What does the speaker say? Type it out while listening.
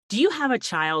Do you have a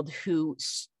child who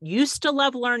used to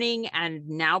love learning and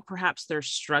now perhaps they're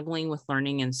struggling with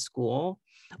learning in school?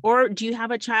 Or do you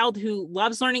have a child who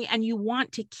loves learning and you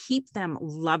want to keep them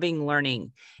loving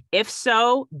learning? If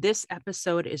so, this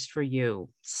episode is for you.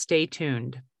 Stay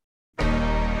tuned.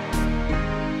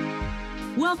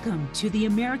 Welcome to the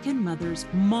American Mother's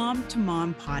Mom to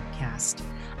Mom podcast,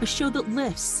 a show that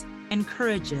lifts,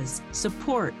 encourages,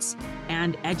 supports,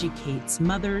 and educates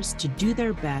mothers to do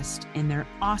their best in their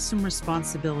awesome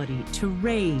responsibility to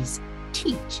raise,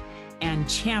 teach, and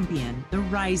champion the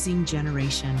rising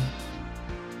generation.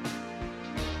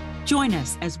 Join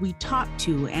us as we talk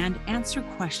to and answer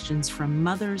questions from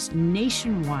mothers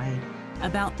nationwide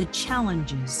about the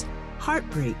challenges,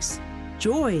 heartbreaks,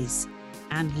 joys,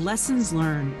 and lessons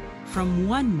learned from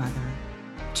one mother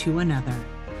to another.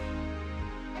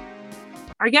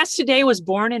 Our guest today was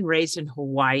born and raised in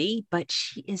Hawaii, but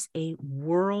she is a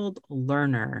world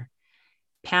learner.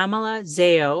 Pamela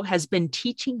Zao has been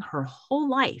teaching her whole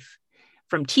life,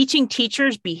 from teaching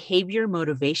teachers behavior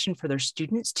motivation for their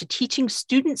students to teaching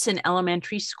students in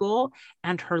elementary school,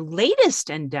 and her latest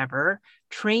endeavor,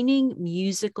 training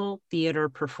musical theater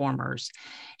performers.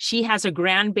 She has a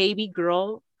grandbaby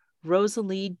girl,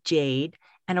 Rosalie Jade,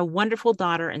 and a wonderful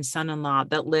daughter and son-in-law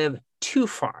that live too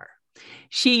far.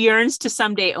 She yearns to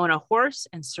someday own a horse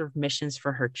and serve missions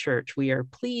for her church. We are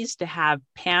pleased to have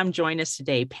Pam join us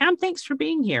today. Pam, thanks for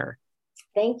being here.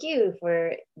 Thank you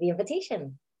for the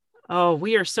invitation. Oh,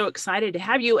 we are so excited to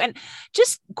have you. And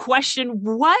just question,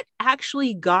 what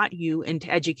actually got you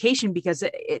into education? Because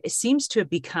it seems to have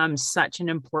become such an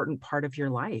important part of your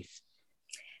life.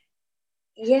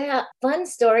 Yeah, fun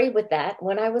story with that.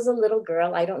 When I was a little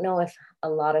girl, I don't know if a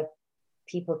lot of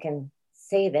people can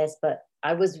say this, but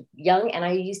I was young and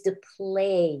I used to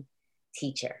play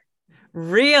teacher.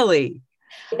 Really?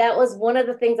 That was one of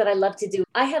the things that I loved to do.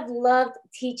 I have loved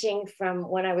teaching from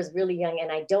when I was really young,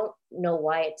 and I don't know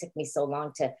why it took me so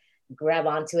long to grab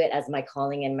onto it as my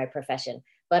calling and my profession.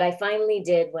 But I finally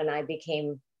did when I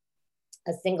became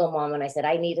a single mom, and I said,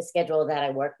 I need a schedule that I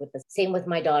work with. The same with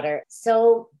my daughter.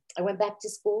 So I went back to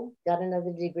school, got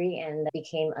another degree, and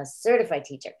became a certified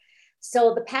teacher.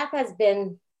 So the path has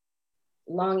been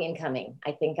long in coming.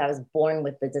 I think I was born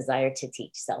with the desire to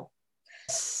teach.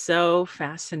 So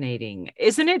fascinating.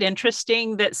 Isn't it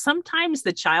interesting that sometimes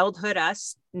the childhood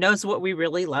us knows what we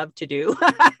really love to do?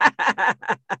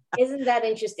 Isn't that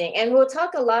interesting? And we'll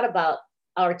talk a lot about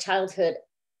our childhood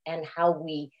and how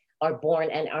we are born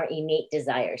and our innate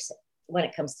desires when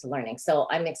it comes to learning. So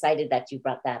I'm excited that you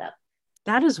brought that up.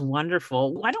 That is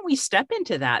wonderful. Why don't we step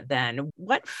into that then?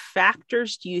 What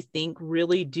factors do you think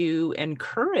really do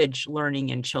encourage learning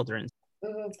in children?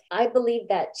 I believe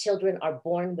that children are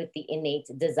born with the innate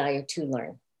desire to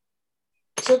learn.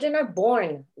 Children are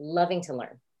born loving to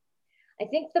learn. I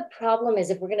think the problem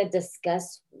is if we're going to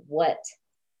discuss what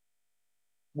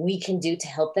we can do to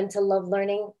help them to love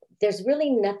learning, there's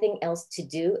really nothing else to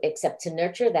do except to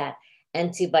nurture that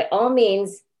and to, by all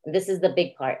means, this is the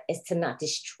big part, is to not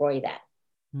destroy that.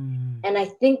 And I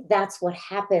think that's what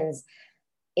happens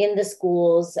in the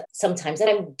schools sometimes. And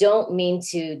I don't mean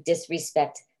to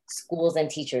disrespect schools and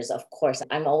teachers. Of course,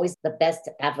 I'm always the best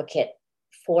advocate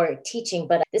for teaching,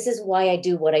 but this is why I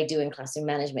do what I do in classroom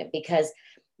management, because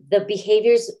the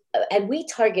behaviors, and we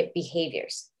target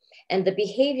behaviors, and the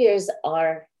behaviors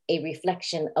are a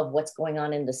reflection of what's going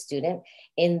on in the student,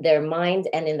 in their mind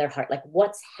and in their heart, like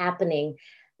what's happening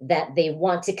that they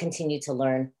want to continue to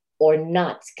learn or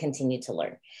not continue to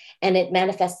learn. And it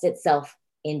manifests itself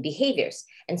in behaviors.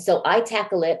 And so I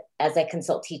tackle it as I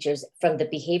consult teachers from the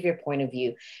behavior point of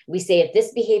view. We say, if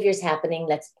this behavior is happening,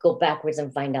 let's go backwards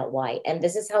and find out why. And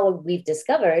this is how we've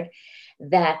discovered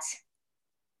that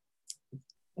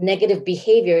negative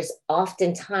behaviors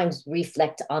oftentimes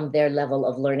reflect on their level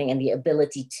of learning and the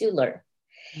ability to learn.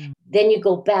 Then you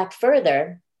go back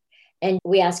further and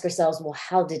we ask ourselves, well,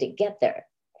 how did it get there?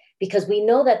 Because we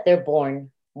know that they're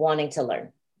born wanting to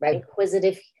learn, right?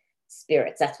 Inquisitive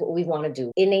spirits. That's what we want to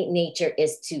do. Innate nature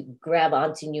is to grab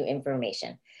onto new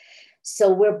information.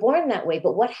 So we're born that way.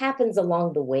 But what happens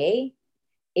along the way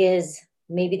is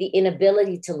maybe the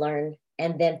inability to learn,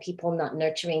 and then people not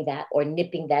nurturing that or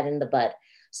nipping that in the bud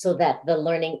so that the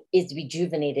learning is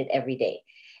rejuvenated every day.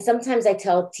 Sometimes I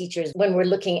tell teachers when we're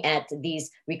looking at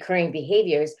these recurring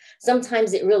behaviors,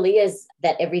 sometimes it really is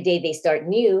that every day they start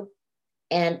new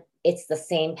and it's the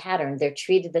same pattern. They're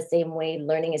treated the same way.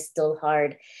 Learning is still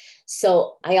hard.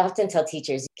 So I often tell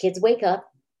teachers, kids wake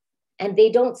up and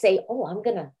they don't say, oh, I'm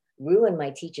going to ruin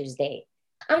my teacher's day.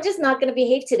 I'm just not going to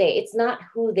behave today. It's not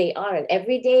who they are. And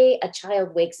every day a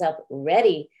child wakes up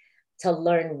ready to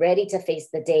learn, ready to face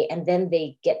the day. And then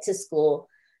they get to school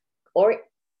or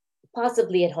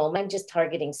possibly at home. I'm just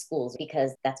targeting schools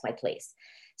because that's my place.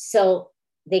 So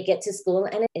they get to school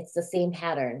and it's the same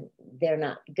pattern. They're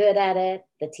not good at it.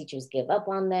 The teachers give up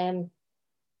on them,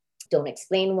 don't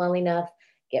explain well enough,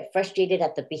 get frustrated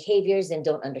at the behaviors and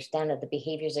don't understand that the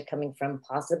behaviors are coming from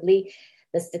possibly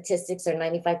the statistics are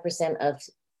 95% of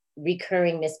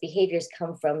recurring misbehaviors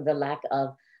come from the lack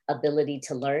of ability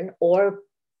to learn or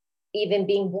even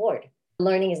being bored.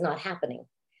 Learning is not happening.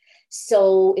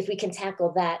 So if we can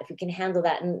tackle that, if we can handle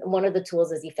that, and one of the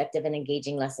tools is effective and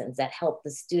engaging lessons that help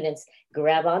the students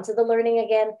grab onto the learning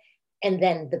again, and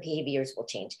then the behaviors will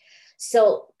change.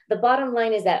 So the bottom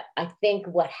line is that I think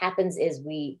what happens is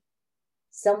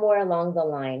somewhere along the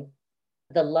line,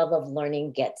 the love of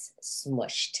learning gets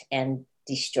smushed and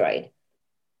destroyed.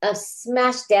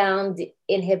 Smashed down,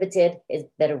 inhibited is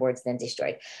better words than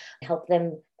destroyed. Help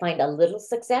them find a little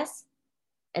success.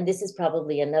 And this is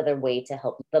probably another way to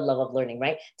help the love of learning,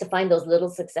 right? To find those little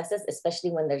successes,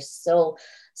 especially when they're so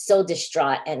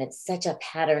distraught and it's such a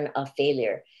pattern of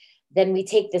failure. Then we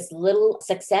take this little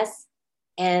success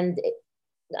and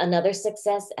another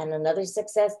success and another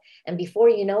success. And before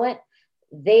you know it,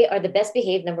 they are the best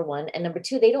behaved, number one. And number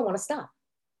two, they don't want to stop.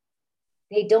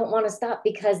 They don't want to stop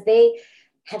because they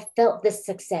have felt this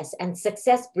success, and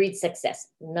success breeds success,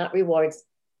 not rewards,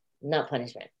 not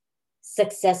punishment.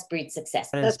 Success breeds success.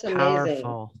 That's powerful.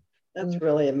 Amazing. That's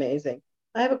really amazing.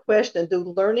 I have a question. Do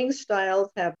learning styles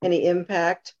have any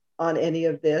impact on any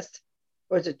of this?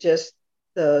 Or is it just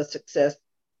the success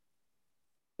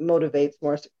motivates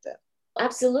more success?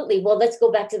 Absolutely. Well, let's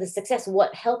go back to the success.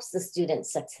 What helps the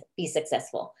students be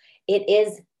successful? It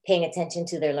is paying attention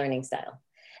to their learning style.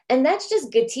 And that's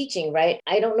just good teaching, right?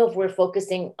 I don't know if we're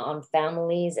focusing on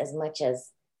families as much as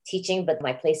teaching, but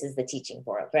my place is the teaching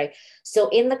world, right? So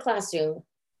in the classroom,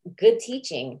 good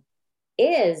teaching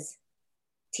is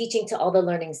teaching to all the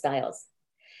learning styles.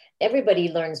 Everybody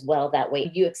learns well that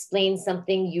way. You explain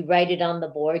something, you write it on the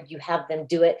board, you have them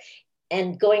do it.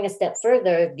 And going a step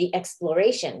further, the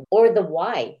exploration or the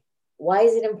why. Why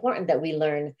is it important that we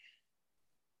learn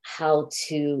how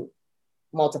to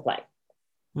multiply?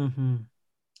 Mm-hmm.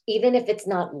 Even if it's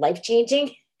not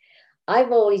life-changing,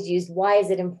 I've always used, why is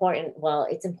it important? Well,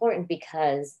 it's important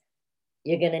because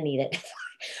you're going to need it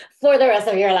for the rest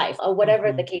of your life or whatever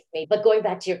Mm-hmm. the case may be. But going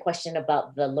back to your question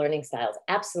about the learning styles,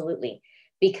 absolutely,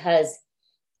 because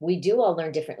we do all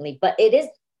learn differently. But it is,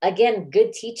 again,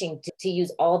 good teaching to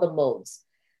use all the modes,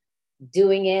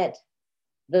 doing it,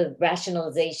 the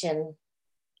rationalization,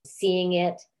 seeing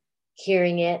it,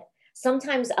 hearing it.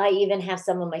 Sometimes I even have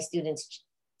some of my students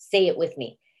say it with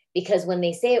me. Because when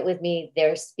they say it with me,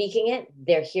 they're speaking it,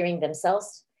 they're hearing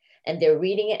themselves, and they're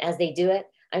reading it as they do it.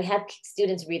 I have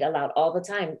students read aloud all the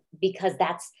time because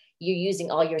you're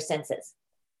using all your senses.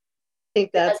 I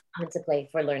think that's come into play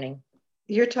for learning.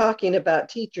 You're talking about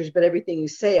teachers, but everything you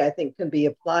say, I think, can be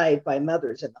applied by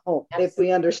mothers in the home. Absolutely. If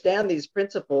we understand these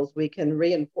principles, we can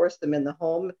reinforce them in the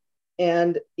home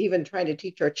and even trying to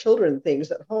teach our children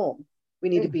things at home. We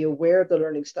need to be aware of the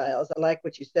learning styles. I like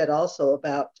what you said also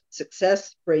about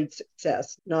success breeds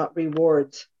success, not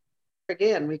rewards.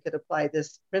 Again, we could apply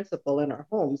this principle in our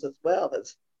homes as well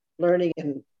as learning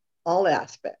in all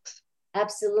aspects.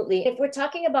 Absolutely. If we're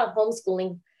talking about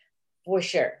homeschooling, for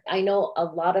sure. I know a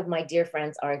lot of my dear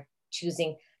friends are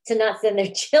choosing to not send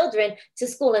their children to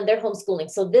school and they're homeschooling.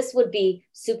 So this would be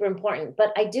super important.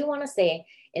 But I do want to say,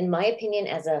 in my opinion,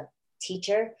 as a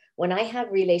teacher, when I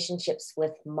have relationships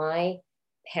with my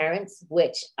parents,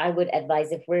 which I would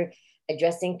advise if we're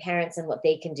addressing parents and what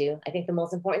they can do, I think the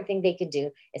most important thing they could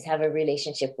do is have a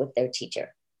relationship with their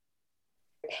teacher.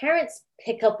 Parents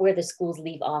pick up where the schools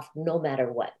leave off no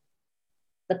matter what.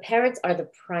 The parents are the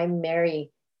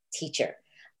primary teacher.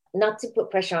 Not to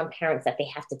put pressure on parents that they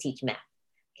have to teach math.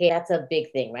 Okay, that's a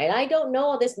big thing, right? I don't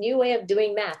know this new way of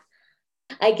doing math.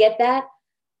 I get that.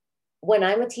 When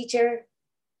I'm a teacher,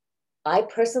 I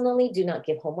personally do not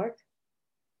give homework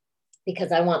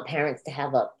because I want parents to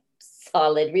have a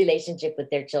solid relationship with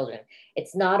their children.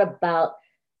 It's not about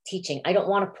teaching. I don't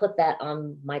want to put that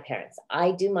on my parents.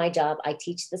 I do my job. I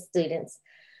teach the students.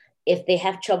 If they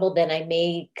have trouble, then I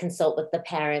may consult with the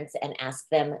parents and ask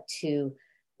them to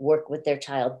work with their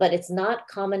child. But it's not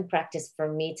common practice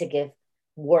for me to give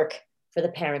work for the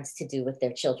parents to do with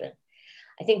their children.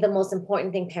 I think the most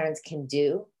important thing parents can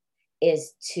do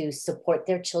is to support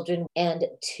their children and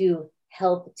to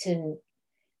help to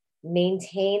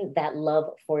maintain that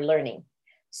love for learning.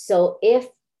 So if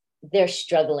they're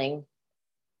struggling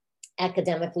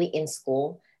academically in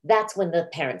school, that's when the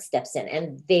parent steps in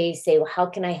and they say, well, how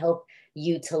can I help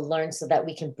you to learn so that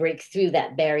we can break through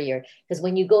that barrier? Because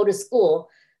when you go to school,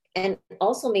 And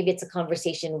also maybe it's a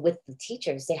conversation with the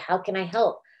teacher. Say, how can I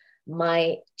help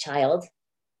my child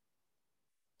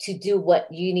to do what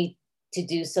you need to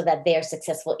do so that they are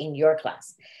successful in your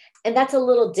class? And that's a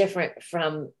little different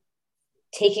from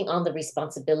taking on the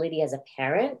responsibility as a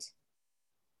parent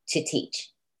to teach.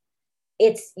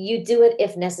 It's you do it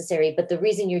if necessary, but the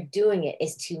reason you're doing it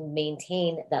is to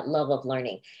maintain that love of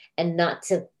learning and not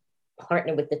to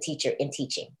partner with the teacher in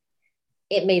teaching.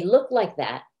 It may look like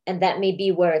that, and that may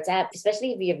be where it's at,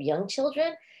 especially if you have young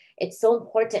children. It's so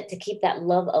important to keep that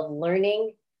love of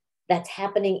learning that's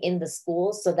happening in the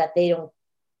school so that they don't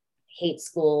hate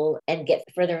school and get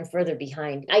further and further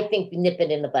behind. I think nip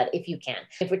it in the bud if you can.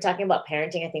 If we're talking about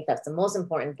parenting, I think that's the most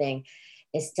important thing,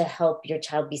 is to help your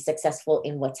child be successful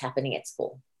in what's happening at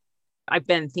school. I've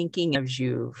been thinking as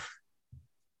you've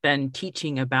been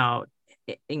teaching about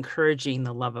encouraging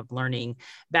the love of learning.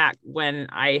 Back when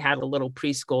I had a little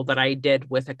preschool that I did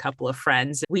with a couple of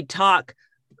friends, we'd talk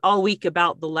all week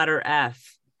about the letter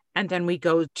F. And then we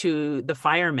go to the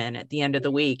firemen at the end of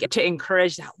the week to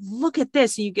encourage that. Look at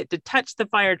this. And you get to touch the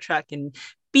fire truck and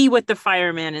be with the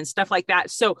firemen and stuff like that.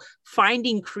 So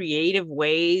finding creative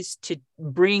ways to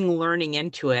bring learning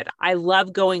into it. I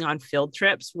love going on field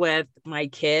trips with my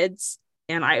kids,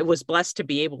 and I was blessed to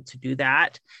be able to do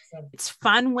that. It's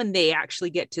fun when they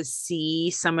actually get to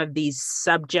see some of these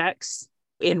subjects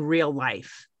in real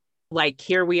life. Like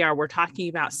here we are, we're talking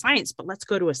about science, but let's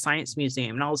go to a science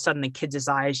museum. And all of a sudden the kids'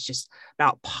 eyes just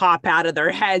about pop out of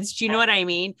their heads. Do you know what I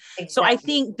mean? Exactly. So I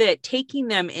think that taking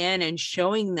them in and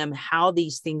showing them how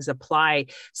these things apply,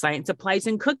 science applies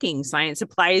in cooking, science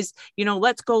applies,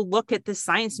 let's go look at the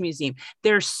science museum.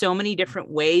 There's so many different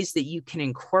ways that you can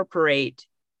incorporate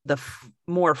the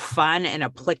more fun and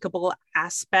applicable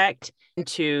aspect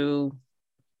into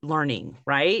learning,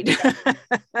 right?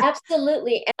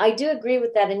 Absolutely. I do agree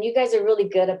with that. And you guys are really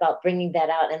good about bringing that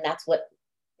out. And that's what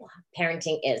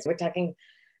parenting is. We're talking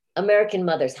American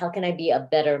mothers. How can I be a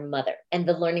better mother? And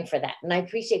the learning for that. And I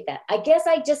appreciate that. I guess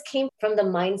I just came from the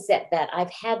mindset that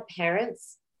I've had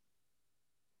parents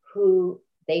who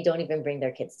they don't even bring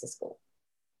their kids to school.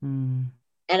 And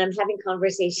I'm having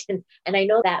conversation, and I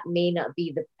know that may not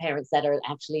be the parents that are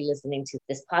actually listening to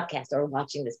this podcast or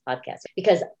watching this podcast,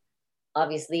 because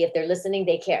obviously, if they're listening,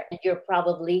 they care. You're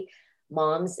probably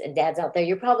moms and dads out there.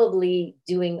 You're probably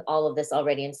doing all of this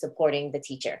already and supporting the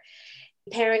teacher.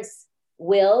 Parents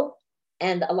will,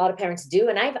 and a lot of parents do.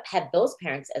 And I've had those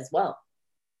parents as well,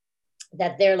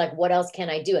 that they're like, what else can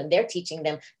I do? And they're teaching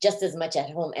them just as much at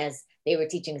home as they were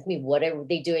teaching with me. What are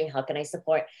they doing? How can I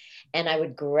support? And I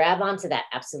would grab onto that.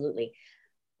 Absolutely.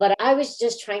 But I was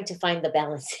just trying to find the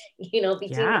balance, between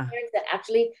the parents that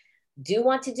actually do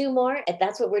want to do more. If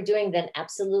that's what we're doing, then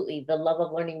absolutely, the love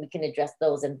of learning, we can address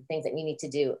those and the things that we need to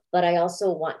do. But I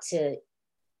also want to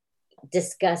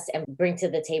discuss and bring to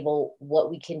the table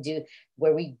what we can do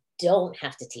where we don't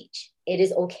have to teach. It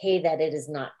is okay that it is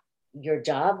not your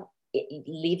job.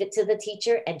 Leave it to the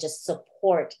teacher and just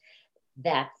support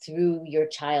that through your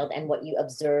child and what you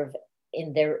observe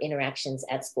in their interactions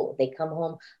at school. They come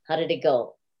home, how did it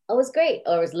go? Oh, it was great.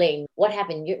 Or it was lame. What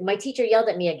happened? My teacher yelled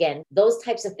at me again. Those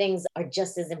types of things are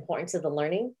just as important to the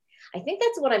learning. I think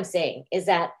that's what I'm saying, is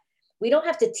that we don't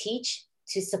have to teach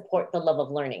to support the love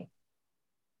of learning.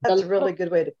 That's a really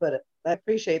good way to put it. I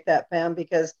appreciate that, Pam,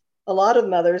 because a lot of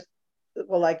mothers,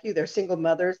 well, like you, they're single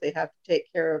mothers. They have to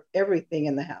take care of everything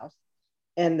in the house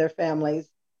and their families,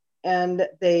 and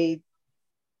they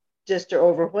just are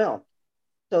overwhelmed.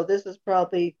 So this is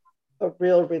probably a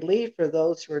real relief for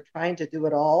those who are trying to do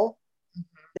it all.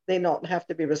 They don't have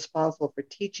to be responsible for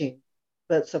teaching,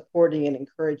 but supporting and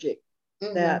encouraging.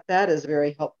 That is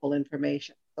very helpful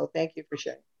information. So thank you for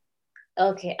sharing.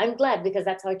 Okay, I'm glad, because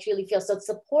that's how I truly feel. So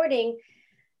supporting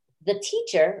the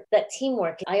teacher, that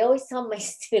teamwork. I always tell my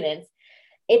students,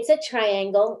 it's a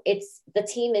triangle. The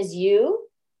team is you,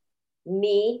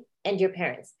 me, and your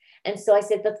parents. And so I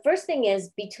said, the first thing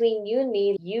is, between you and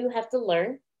me, you have to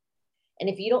learn. And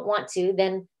if you don't want to,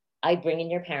 then I bring in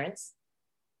your parents.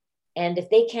 And if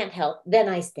they can't help, then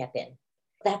I step in.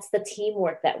 That's the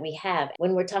teamwork that we have.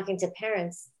 When we're talking to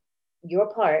parents,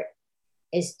 your part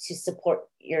is to support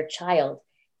your child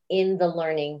in the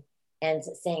learning and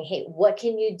saying, hey, what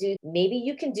can you do? Maybe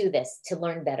you can do this to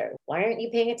learn better. Why aren't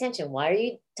you paying attention? Why are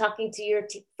you talking to your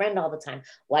friend all the time?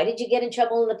 Why did you get in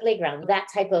trouble in the playground? That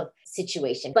type of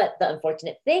situation. But the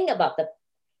unfortunate thing about the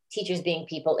teachers being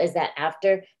people is that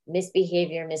after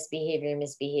misbehavior,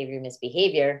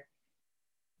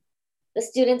 the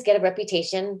students get a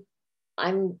reputation.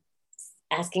 I'm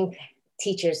asking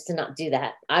teachers to not do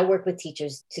that. I work with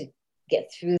teachers to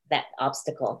get through that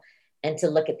obstacle and to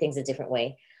look at things a different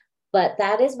way. But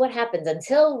that is what happens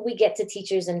until we get to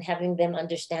teachers and having them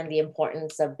understand the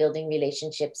importance of building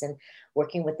relationships and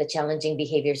working with the challenging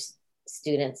behaviors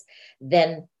students,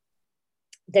 then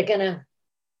they're going to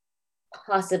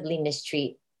possibly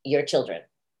mistreat your children.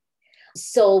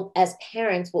 So as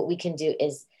parents, what we can do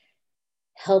is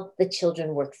help the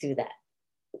children work through that,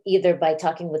 either by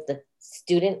talking with the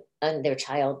student and their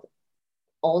child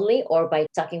only, or by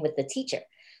talking with the teacher.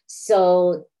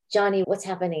 So, Johnny, what's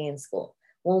happening in school?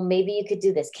 Well, maybe you could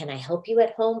do this. Can I help you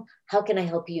at home? How can I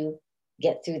help you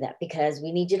get through that? Because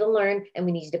we need you to learn and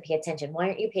we need you to pay attention. Why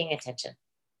aren't you paying attention?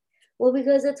 Well,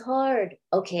 because it's hard.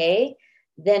 Okay,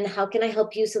 then how can I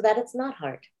help you so that it's not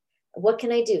hard? What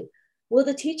can I do? Well,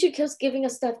 the teacher keeps giving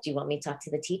us stuff. Do you want me to talk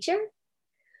to the teacher?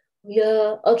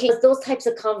 Yeah. Okay. It's those types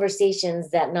of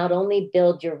conversations that not only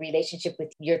build your relationship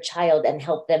with your child and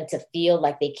help them to feel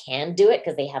like they can do it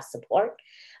because they have support,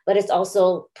 but it's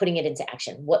also putting it into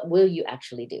action. What will you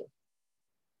actually do?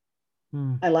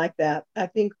 I like that. I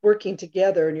think working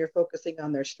together and you're focusing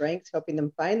on their strengths, helping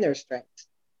them find their strengths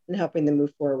and helping them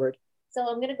move forward. So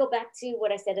I'm going to go back to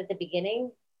what I said at the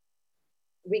beginning.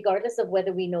 Regardless of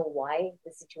whether we know why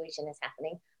the situation is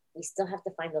happening, we still have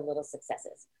to find the little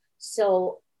successes.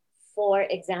 So, for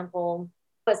example,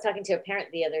 I was talking to a parent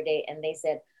the other day and they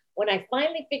said, when I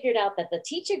finally figured out that the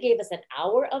teacher gave us an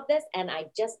hour of this and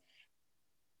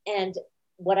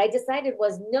what I decided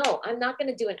was, no, I'm not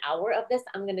going to do an hour of this.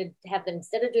 I'm going to have them,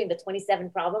 instead of doing the 27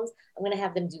 problems, I'm going to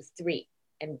have them do 3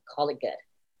 and call it good.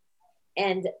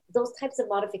 And those types of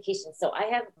modifications. So I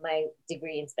have my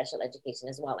degree in special education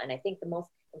as well. And I think the most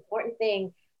important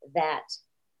thing that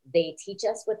they teach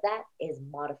us with that is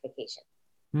modification.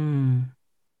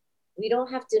 We don't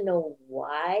have to know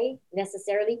why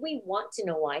necessarily. We want to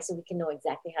know why so we can know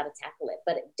exactly how to tackle it.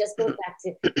 But it just goes back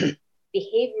to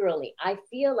behaviorally. I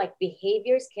feel like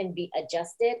behaviors can be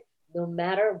adjusted no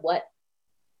matter what,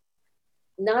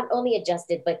 not only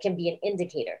adjusted, but can be an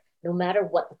indicator no matter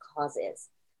what the cause is.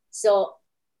 So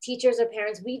teachers or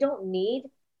parents, we don't need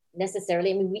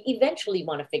necessarily, I mean, we eventually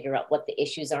want to figure out what the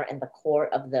issues are and the core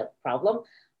of the problem,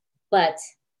 but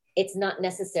it's not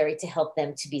necessary to help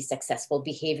them to be successful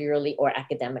behaviorally or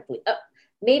academically.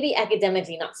 Maybe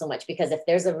academically, not so much, because if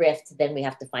there's a rift, then we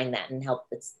have to find that and help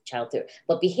the child through.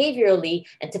 But behaviorally,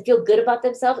 and to feel good about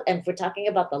themselves, and if we're talking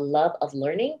about the love of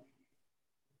learning,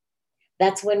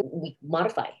 that's when we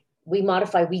modify.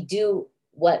 We do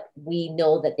what we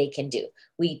know that they can do.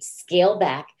 We scale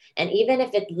back. And even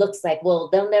if it looks like, well,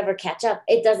 they'll never catch up,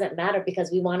 it doesn't matter because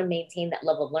we want to maintain that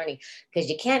love of learning, because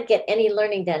you can't get any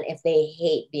learning done if they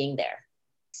hate being there.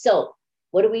 So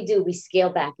what do? We scale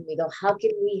back and we go, how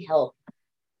can we help?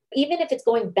 Even if it's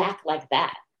going back like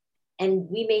that. And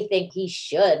we may think he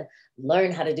should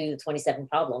learn how to do the 27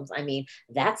 problems. I mean,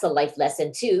 that's a life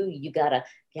lesson too. You got to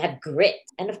have grit.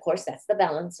 And of course, that's the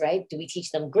balance, right? Do we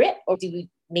teach them grit or do we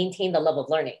maintain the love of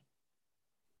learning?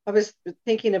 I was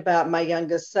thinking about my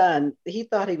youngest son. He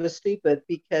thought he was stupid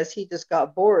because he just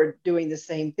got bored doing the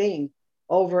same thing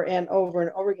over and over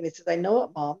and over again. He says, I know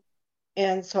it, Mom.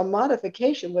 And so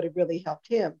modification would have really helped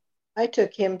him. I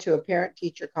took him to a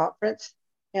parent-teacher conference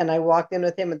and I walked in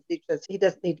with him and the teacher says, he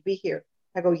doesn't need to be here.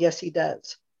 I go, yes, he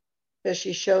does. Because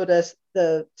she showed us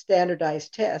the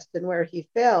standardized test and where he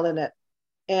fell in it.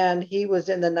 And he was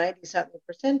in the 90-something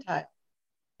percentile.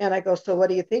 And I go, so what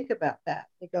do you think about that?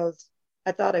 He goes,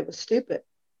 I thought I was stupid.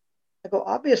 I go,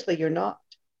 obviously you're not.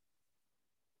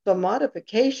 So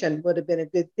modification would have been a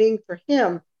good thing for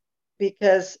him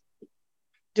because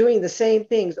doing the same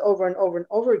things over and over and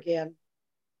over again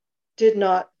did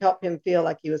not help him feel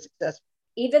like he was successful.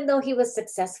 Even though he was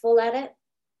successful at it?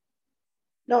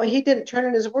 No, he didn't turn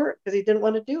in his work because he didn't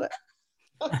want to do it.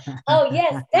 Oh,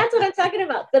 yes. That's what I'm talking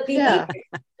about. The behavior.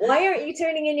 Yeah. Why aren't you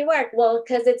turning in your work? Well,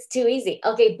 because it's too easy.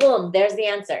 Okay, boom, there's the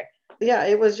answer. Yeah,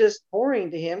 it was just boring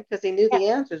to him because he knew the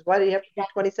answers. Why did he have to do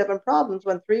 27 problems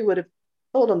when 3 would have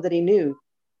told him that he knew?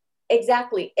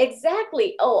 Exactly.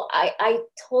 Oh, I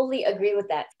totally agree with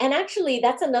that. And actually,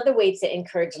 that's another way to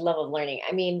encourage love of learning.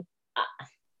 I mean,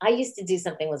 I used to do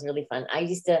something that was really fun. I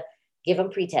used to give them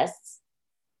pre-tests.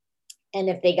 And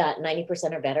if they got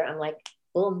 90% or better, I'm like,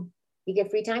 boom, you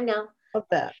get free time now.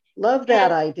 Love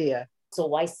that idea. So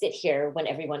why sit here when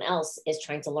everyone else is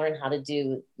trying to learn how to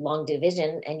do long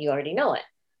division and you already know it?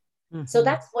 Mm-hmm. So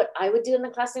that's what I would do in the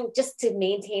classroom just to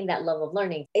maintain that love of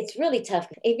learning. It's really tough.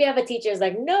 If you have a teacher who's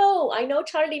like, no, I know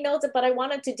Charlie knows it, but I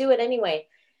wanted to do it anyway.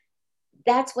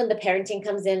 That's when the parenting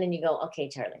comes in and you go, okay,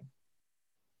 Charlie,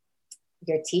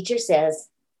 your teacher says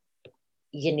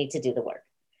you need to do the work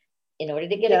in order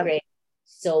to get a grade.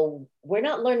 So we're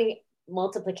not learning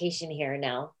multiplication here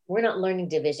now. We're not learning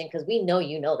division because we know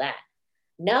you know that.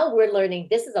 Now we're learning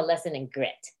this is a lesson in grit.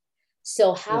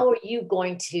 So how are you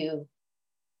going to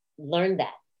learn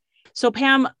that? So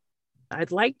Pam,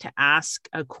 I'd like to ask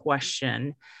a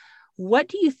question. What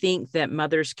do you think that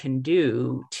mothers can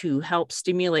do to help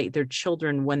stimulate their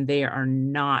children when they are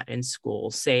not in school,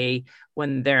 say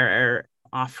when they're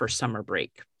off for summer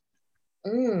break?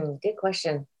 Good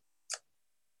question.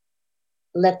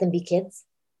 Let them be kids.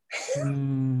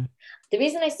 Mm. The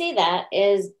reason I say that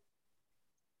is,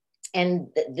 and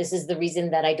this is the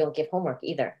reason that I don't give homework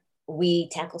either. We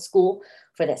tackle school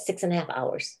for that 6.5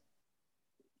 hours.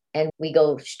 And we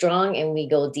go strong and we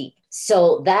go deep.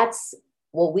 So that's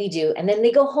what we do. And then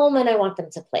they go home and I want them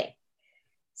to play.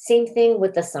 Same thing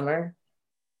with the summer.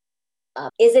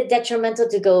 Is it detrimental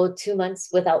to go 2 months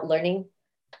without learning?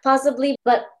 Possibly,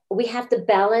 but we have to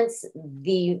balance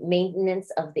the maintenance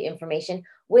of the information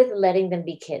with letting them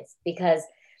be kids. Because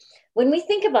when we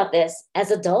think about this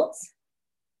as adults,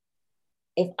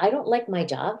 if I don't like my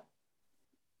job,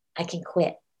 I can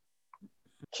quit.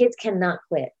 Kids cannot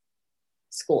quit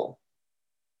school.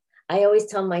 I always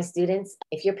tell my students,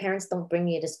 if your parents don't bring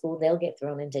you to school, they'll get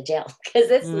thrown into jail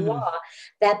because it's law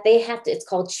that they have to, it's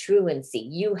called truancy.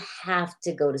 You have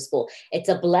to go to school. It's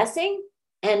a blessing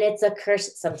and it's a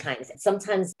curse sometimes.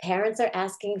 Sometimes parents are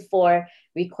asking for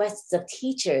requests of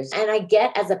teachers. And I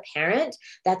get as a parent,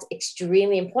 that's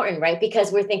extremely important, right?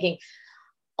 Because we're thinking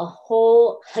a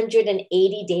whole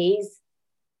 180 days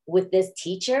with this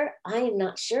teacher, I am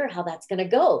not sure how that's going to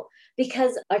go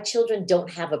because our children don't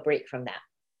have a break from that.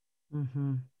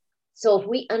 Mm-hmm. So if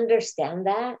we understand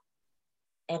that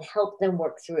and help them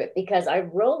work through it, because our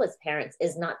role as parents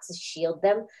is not to shield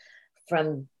them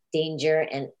from danger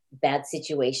and bad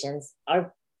situations.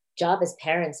 Our job as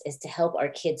parents is to help our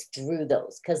kids through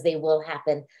those because they will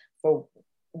happen for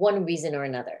one reason or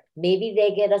another. Maybe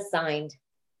they get assigned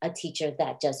a teacher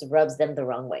that just rubs them the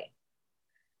wrong way.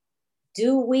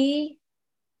 Do we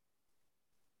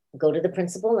go to the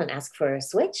principal and ask for a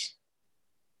switch?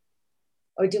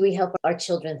 Or do we help our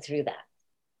children through that?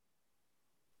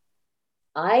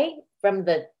 I, from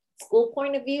the school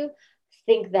point of view,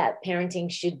 think that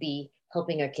parenting should be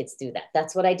helping our kids do that.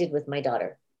 That's what I did with my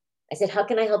daughter. I said, how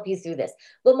can I help you through this?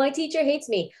 Well, my teacher hates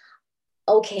me.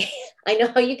 Okay, I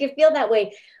know how you can feel that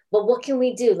way, but what can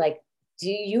we do? Like, do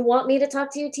you want me to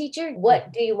talk to your teacher?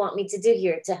 What do you want me to do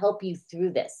here to help you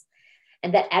through this?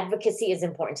 And that advocacy is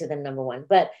important to them, number one.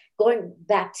 But going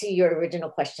back to your original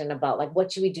question about like,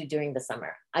 what should we do during the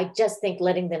summer? I just think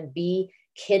letting them be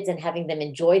kids and having them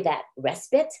enjoy that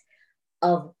respite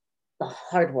of the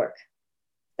hard work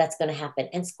that's going to happen.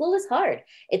 And school is hard.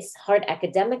 It's hard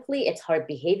academically. It's hard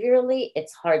behaviorally.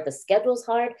 It's hard. The schedule's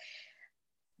hard.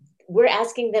 We're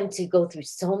asking them to go through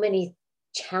so many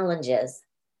challenges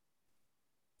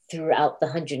throughout the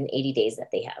 180 days that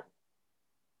they have.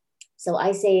 So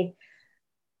I say,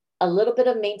 a little bit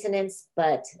of maintenance,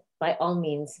 but by all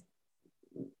means,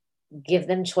 give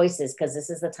them choices because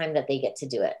this is the time that they get to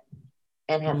do it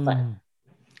and have fun.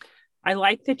 I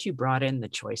like that you brought in the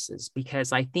choices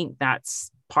because I think that's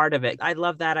part of it. I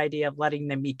love that idea of letting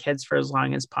them be kids for as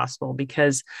long as possible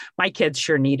because my kids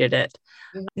sure needed it.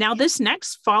 Mm-hmm. Now, this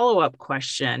next follow-up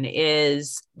question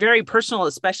is very personal,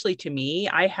 especially to me.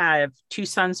 I have 2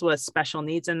 sons with special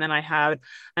needs, and then I have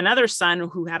another son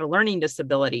who had a learning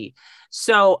disability.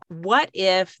 So what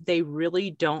if they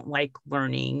really don't like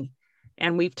learning?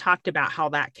 And we've talked about how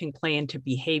that can play into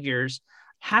behaviors.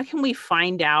 How can we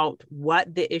find out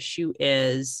what the issue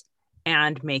is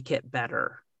and make it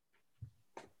better?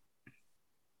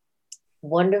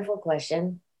 Wonderful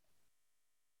question.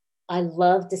 I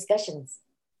love discussions.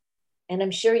 And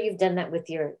I'm sure you've done that with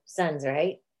your sons,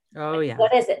 right? Oh, yeah.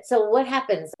 What is it? So what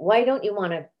happens? Why don't you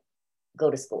want to go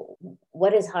to school?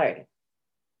 What is hard?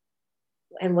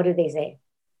 And what do they say?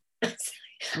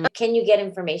 Can you get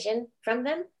information from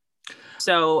them?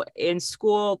 So in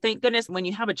school, thank goodness, when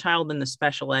you have a child in the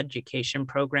special education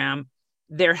program,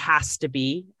 there has to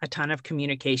be a ton of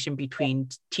communication between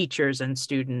teachers and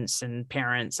students and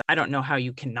parents. I don't know how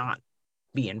you cannot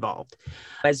be involved.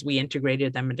 As we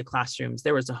integrated them into classrooms,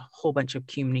 there was a whole bunch of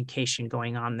communication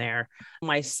going on there.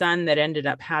 My son that ended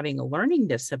up having a learning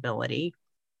disability,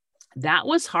 that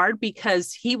was hard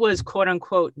because he was quote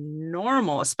unquote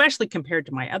normal, especially compared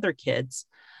to my other kids.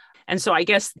 And so I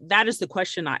guess that is the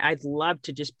question I'd love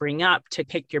to just bring up to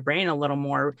pick your brain a little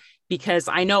more, because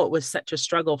I know it was such a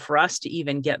struggle for us to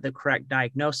even get the correct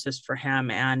diagnosis for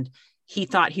him. And he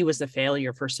thought he was a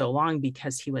failure for so long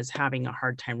because he was having a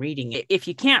hard time reading. If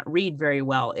you can't read very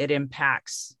well, it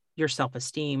impacts your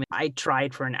self-esteem. I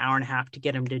tried for an hour and a half to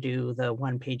get him to do the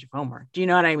 1 page of homework. Do you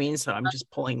know what I mean? So I'm just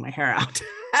pulling my hair out.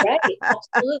 Right.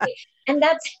 Absolutely. And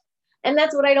And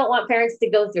that's what I don't want parents to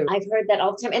go through. I've heard that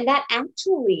all the time. And that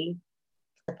actually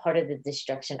is part of the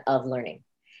destruction of learning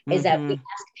is that we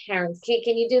ask parents,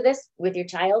 can you do this with your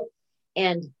child?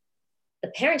 And the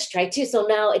parents try too. So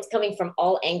now it's coming from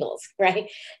all angles, right?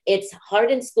 It's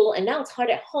hard in school and now it's hard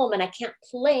at home and I can't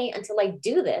play until I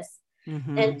do this.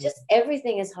 And just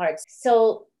everything is hard.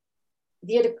 So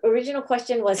the original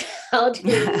question was, how do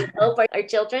we help our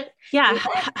children? Yeah.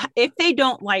 If they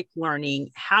don't like learning,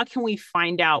 how can we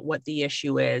find out what the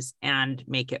issue is and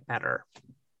make it better?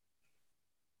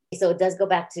 So it does go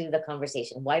back to the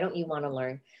conversation. Why don't you want to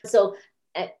learn? So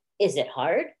is it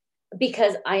hard?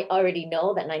 Because I already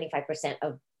know that 95%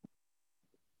 of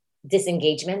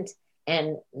disengagement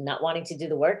and not wanting to do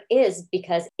the work is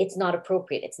because it's not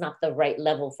appropriate. It's not the right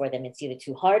level for them. It's either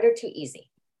too hard or too easy.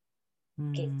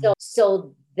 Okay,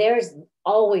 so there's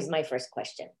always my first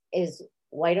question is,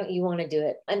 why don't you want to do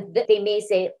it? And they may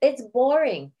say, it's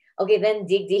boring. Okay, then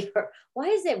dig deeper. Why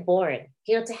is it boring?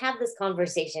 To have this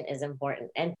conversation is important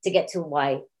and to get to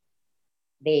why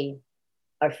they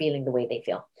are feeling the way they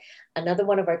feel. Another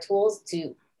one of our tools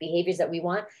to behaviors that we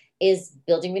want is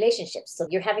building relationships. So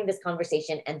you're having this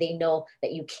conversation and they know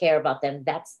that you care about them.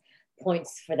 That's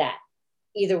points for that.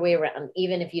 Either way around,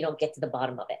 even if you don't get to the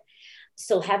bottom of it.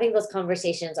 So having those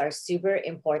conversations are super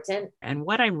important. And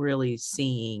what I'm really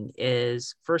seeing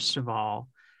is, first of all,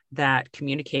 that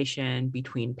communication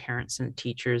between parents and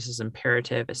teachers is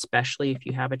imperative, especially if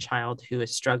you have a child who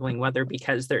is struggling, whether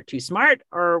because they're too smart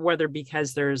or whether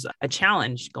because there's a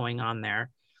challenge going on there.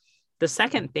 The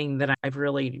second thing that I've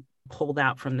really pulled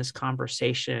out from this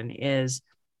conversation is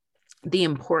the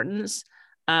importance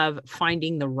of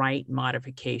finding the right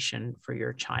modification for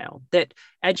your child. That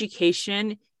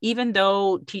education, even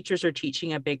though teachers are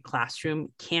teaching a big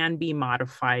classroom, can be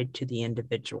modified to the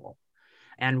individual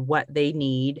and what they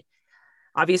need.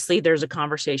 Obviously, there's a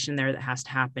conversation there that has to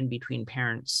happen between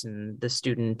parents and the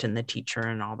student and the teacher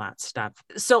and all that stuff.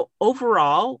 So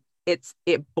overall,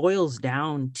 it boils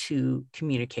down to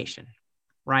communication,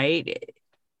 right?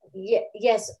 Yeah,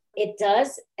 yes, it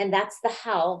does. And that's the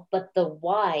how, but the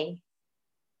why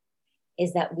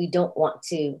is that we don't want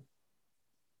to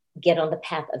get on the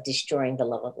path of destroying the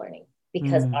love of learning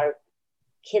because our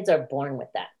kids are born with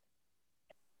that.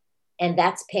 And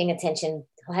that's paying attention,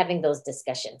 having those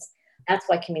discussions. That's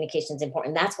why communication is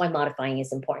important. That's why modifying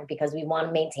is important, because we want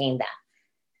to maintain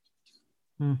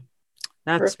that.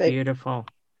 That's perfect. Beautiful.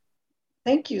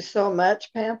 Thank you so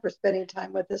much, Pam, for spending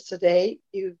time with us today.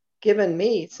 You've given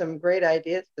me some great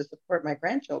ideas to support my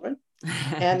grandchildren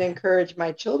and encourage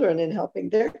my children in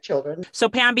helping their children. So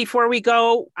Pam, before we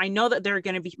go, I know that there are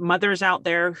going to be mothers out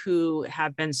there who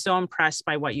have been so impressed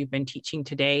by what you've been teaching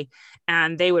today,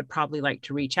 and they would probably like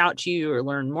to reach out to you or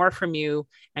learn more from you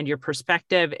and your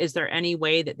perspective. Is there any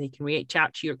way that they can reach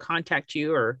out to you or contact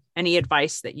you, or any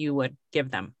advice that you would give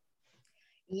them?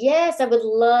 Yes, I would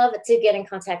love to get in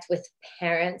contact with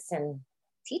parents and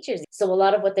teachers. So a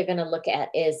lot of what they're going to look at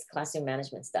is classroom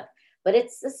management stuff. But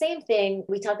it's the same thing.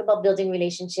 We talk about building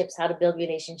relationships, how to build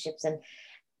relationships, and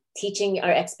teaching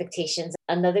our expectations.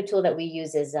 Another tool that we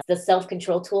use is the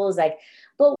self-control tool. Is like,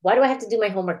 but why do I have to do my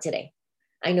homework today?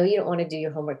 I know you don't want to do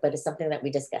your homework, but it's something that we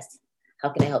discussed. How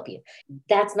can I help you?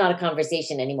 That's not a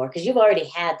conversation anymore because you've already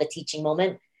had the teaching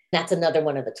moment. That's another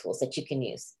one of the tools that you can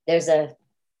use. There's a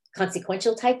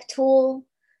consequential type tool.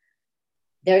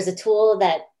 There's a tool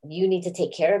that you need to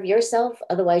take care of yourself.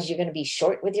 Otherwise, you're going to be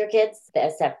short with your kids.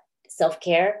 That's that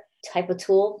self-care type of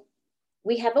tool.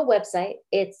 We have a website.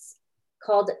 It's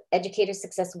called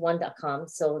educatorsuccess1.com.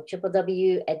 So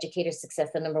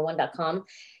www.educatorsuccess1.com.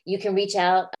 You can reach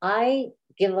out. I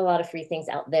give a lot of free things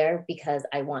out there because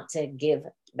I want to give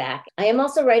back. I am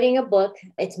also writing a book.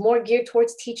 It's more geared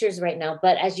towards teachers right now.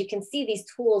 But as you can see, these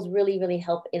tools really, really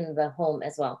help in the home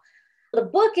as well. The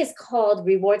book is called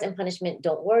Rewards and Punishment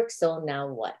Don't Work, So Now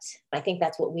What? I think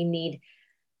that's what we need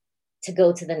to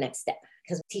go to the next step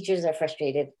because teachers are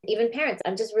frustrated. Even parents,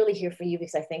 I'm just really here for you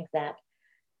because I think that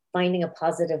finding a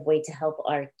positive way to help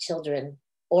our children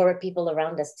or people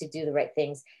around us to do the right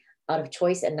things out of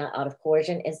choice and not out of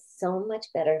coercion is so much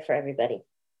better for everybody.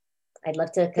 I'd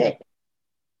love to connect.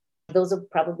 Those will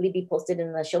probably be posted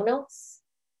in the show notes.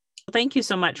 Thank you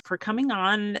so much for coming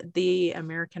on the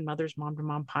American Mothers Mom to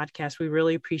Mom podcast. We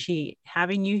really appreciate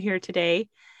having you here today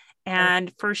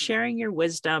and for sharing your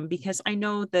wisdom, because I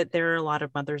know that there are a lot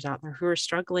of mothers out there who are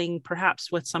struggling perhaps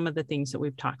with some of the things that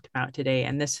we've talked about today.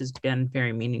 And this has been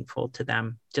very meaningful to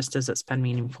them, just as it's been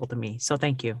meaningful to me. So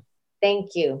thank you.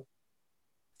 Thank you.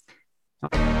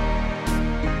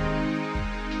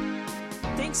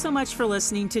 Thank Thanks so much for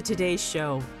listening to today's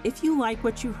show. If you like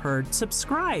what you heard,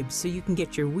 subscribe so you can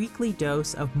get your weekly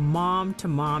dose of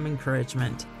mom-to-mom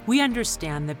encouragement. We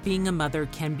understand that being a mother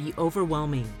can be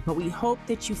overwhelming, but we hope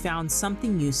that you found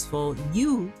something useful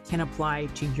you can apply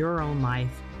to your own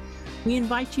life. We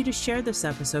invite you to share this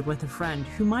episode with a friend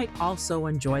who might also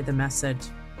enjoy the message.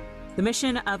 The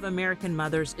mission of American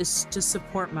Mothers is to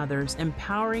support mothers,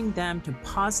 empowering them to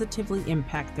positively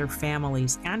impact their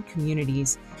families and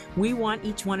communities. We want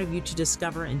each one of you to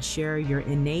discover and share your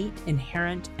innate,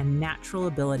 inherent, and natural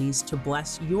abilities to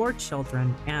bless your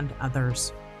children and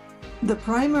others. The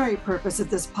primary purpose of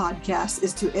this podcast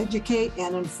is to educate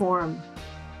and inform.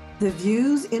 The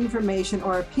views, information,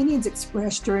 or opinions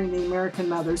expressed during the American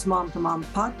Mothers Mom-to-Mom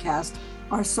podcast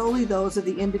are solely those of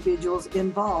the individuals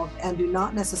involved and do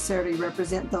not necessarily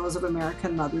represent those of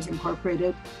American Mothers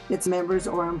Incorporated, its members,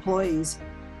 or employees.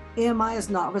 AMI is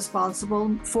not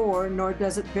responsible for, nor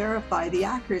does it verify the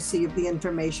accuracy of the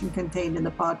information contained in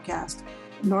the podcast,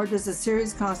 nor does the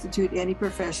series constitute any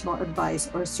professional advice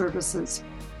or services.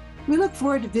 We look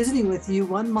forward to visiting with you,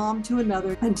 one mom to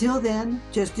another. Until then,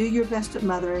 just do your best at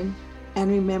mothering, and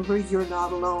remember, you're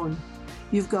not alone.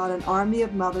 You've got an army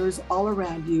of mothers all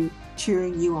around you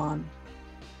cheering you on.